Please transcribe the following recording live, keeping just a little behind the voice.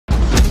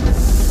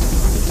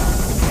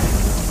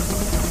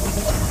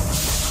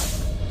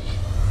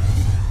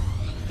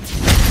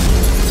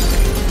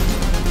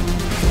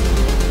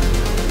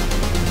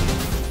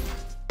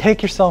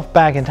Take yourself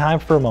back in time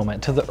for a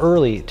moment to the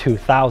early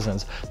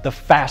 2000s. The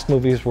fast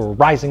movies were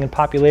rising in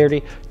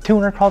popularity,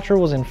 tuner culture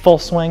was in full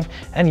swing,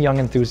 and young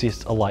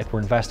enthusiasts alike were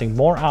investing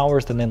more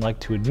hours than they'd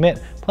like to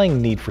admit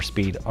playing Need for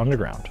Speed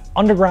Underground.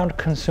 Underground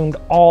consumed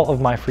all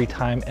of my free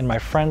time, and my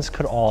friends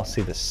could all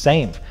see the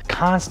same.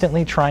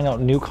 Constantly trying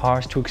out new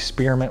cars to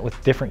experiment with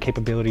different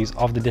capabilities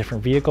of the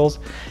different vehicles,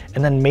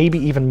 and then maybe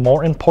even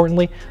more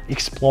importantly,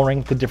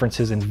 exploring the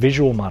differences in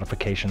visual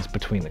modifications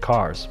between the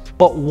cars.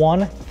 But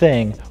one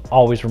thing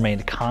always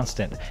remained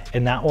constant,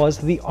 and that was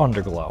the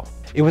underglow.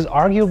 It was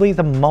arguably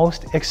the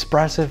most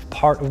expressive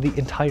part of the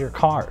entire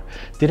car.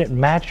 Did it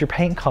match your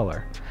paint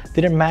color?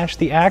 Did it match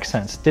the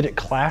accents? Did it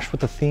clash with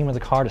the theme of the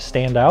car to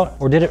stand out?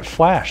 Or did it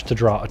flash to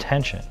draw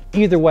attention?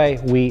 Either way,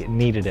 we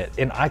needed it,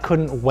 and I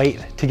couldn't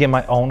wait to get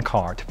my own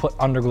car to put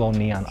underglow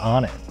neon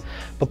on it.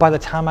 But by the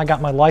time I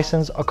got my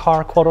license, a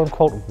car quote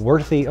unquote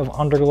worthy of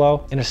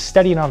underglow, and a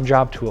steady enough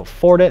job to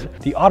afford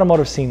it, the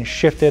automotive scene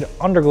shifted,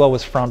 underglow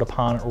was frowned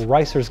upon,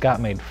 ricers got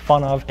made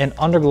fun of, and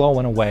underglow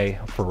went away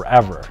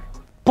forever.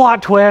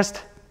 Plot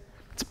twist,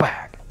 it's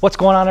back. What's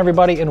going on,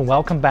 everybody, and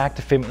welcome back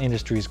to Fitment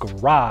Industries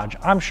Garage.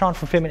 I'm Sean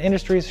from Fitment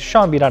Industries,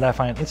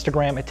 SeanB.fi on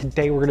Instagram, and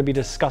today we're going to be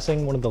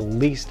discussing one of the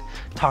least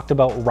talked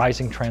about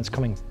rising trends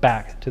coming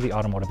back to the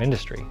automotive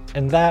industry.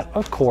 And that,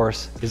 of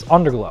course, is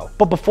underglow.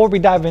 But before we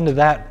dive into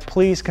that,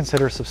 please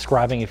consider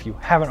subscribing if you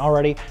haven't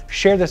already.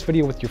 Share this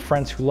video with your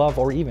friends who love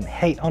or even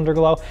hate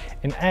underglow.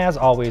 And as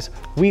always,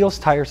 wheels,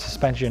 tires,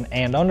 suspension,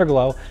 and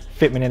underglow,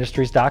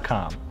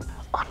 fitmentindustries.com.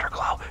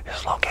 Underglow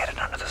is located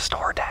under the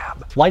store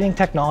tab. Lighting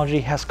technology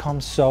has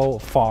come so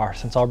far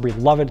since our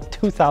beloved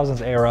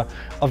 2000s era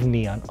of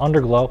neon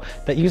underglow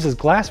that uses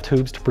glass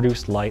tubes to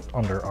produce light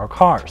under our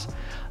cars.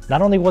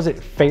 Not only was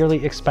it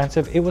fairly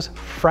expensive, it was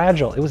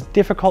fragile, it was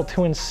difficult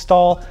to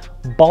install,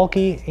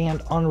 bulky,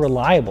 and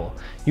unreliable.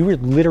 You were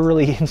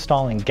literally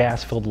installing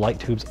gas-filled light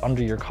tubes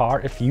under your car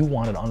if you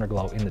wanted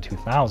underglow in the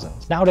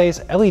 2000s.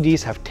 Nowadays,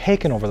 LEDs have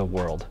taken over the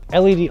world.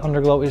 LED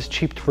underglow is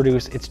cheap to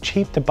produce, it's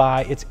cheap to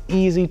buy, it's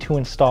easy to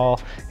install,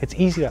 it's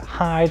easy to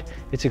hide,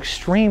 it's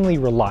extremely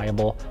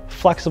reliable,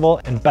 flexible,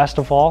 and best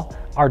of all,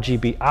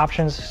 RGB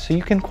options, so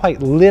you can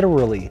quite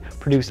literally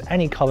produce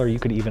any color you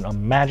could even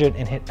imagine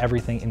and hit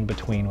everything in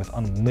between with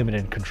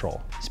unlimited control.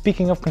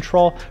 Speaking of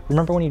control,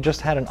 remember when you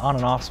just had an on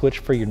and off switch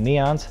for your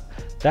neons?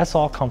 That's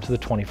all come to the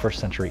 21st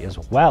century as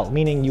well,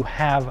 meaning you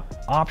have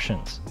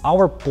options.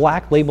 Our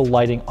black label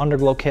lighting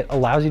underglow kit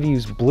allows you to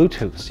use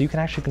Bluetooth, so you can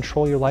actually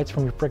control your lights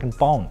from your freaking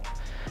phone.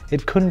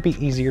 It couldn't be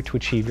easier to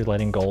achieve your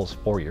lighting goals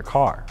for your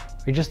car.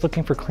 Are you just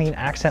looking for clean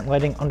accent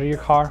lighting under your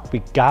car? We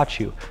got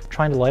you.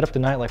 Trying to light up the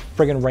night like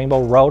friggin'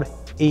 Rainbow Road?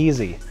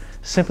 Easy.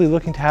 Simply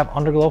looking to have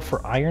underglow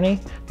for irony?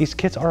 These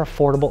kits are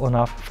affordable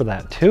enough for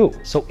that too.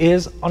 So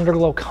is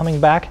underglow coming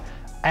back?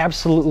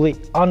 Absolutely,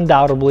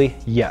 undoubtedly,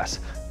 yes.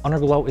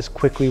 Underglow is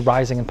quickly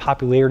rising in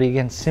popularity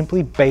again,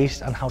 simply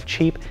based on how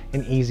cheap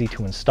and easy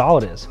to install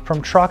it is.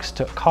 From trucks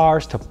to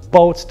cars to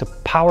boats to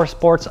power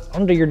sports,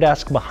 under your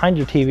desk, behind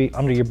your TV,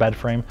 under your bed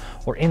frame,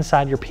 or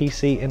inside your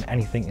PC and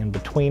anything in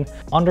between,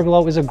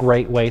 underglow is a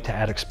great way to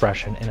add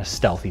expression in a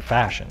stealthy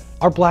fashion.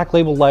 Our black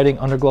label lighting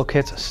underglow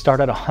kits start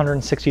at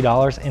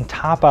 $160 and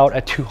top out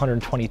at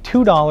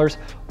 $222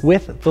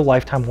 with the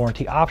lifetime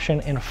warranty option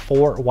and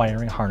 4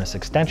 wiring harness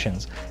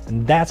extensions.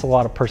 And that's a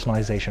lot of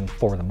personalization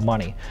for the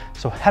money.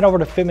 So head over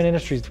to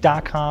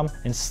fitmentindustries.com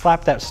and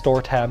slap that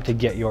store tab to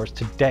get yours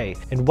today.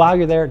 And while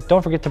you're there,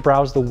 don't forget to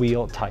browse the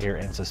wheel, tire,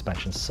 and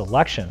suspension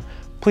selection.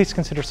 Please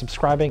consider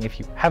subscribing if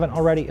you haven't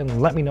already,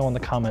 and let me know in the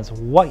comments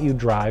what you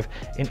drive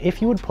and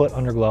if you would put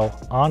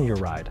underglow on your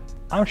ride.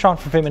 I'm Sean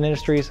from Fitment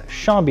Industries,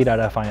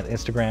 SeanB.fi on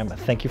Instagram.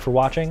 Thank you for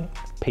watching.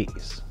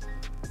 Peace.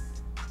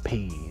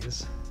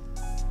 Peace.